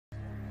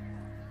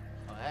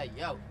Hey,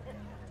 yo.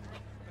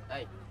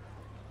 Hey.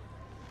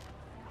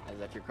 Is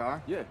that your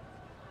car? Yeah.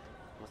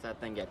 What's that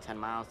thing get, 10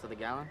 miles to the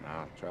gallon?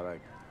 Nah, try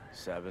like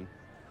 7.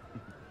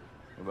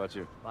 What about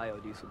you?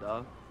 Biodiesel,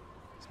 dog.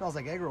 Smells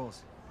like egg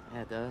rolls.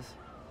 Yeah, it does.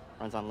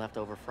 Runs on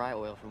leftover fry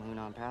oil from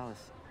Hunan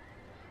Palace.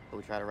 But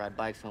we try to ride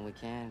bikes when we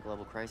can,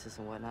 global crisis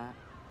and whatnot.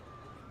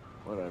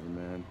 Whatever,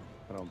 man.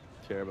 I don't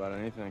care about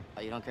anything.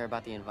 Oh, you don't care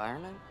about the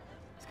environment?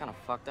 It's kind of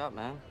fucked up,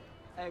 man.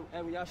 Hey,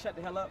 will y'all shut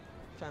the hell up?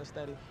 I'm trying to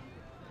study.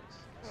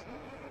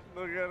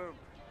 Look at him.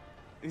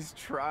 He's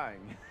trying.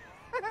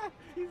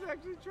 He's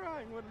actually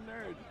trying. What a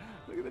nerd.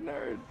 Look at the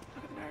nerd.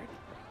 Look at the nerd.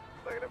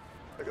 Look at him.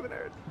 Look at the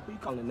nerd. Who you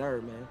calling a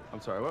nerd, man?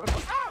 I'm sorry, what?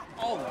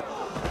 Oh!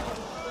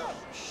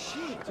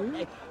 Shit, dude.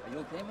 Hey, are you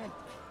okay, man?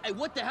 Hey,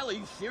 what the hell? Are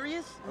you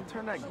serious? I'll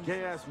turn that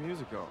gay-ass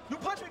music on. You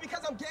punch me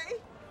because I'm gay?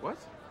 What?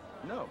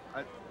 No,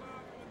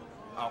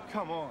 Oh,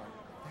 come on.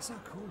 That's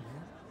not cool,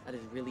 man. That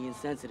is really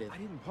insensitive. I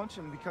didn't punch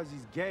him because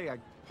he's gay. I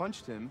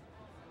punched him,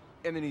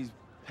 and then he's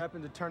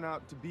happened to turn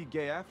out to be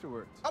gay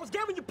afterwards. I was gay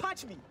when you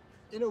punched me.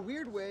 In a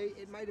weird way,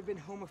 it might have been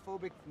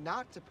homophobic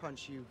not to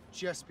punch you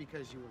just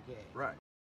because you were gay. Right.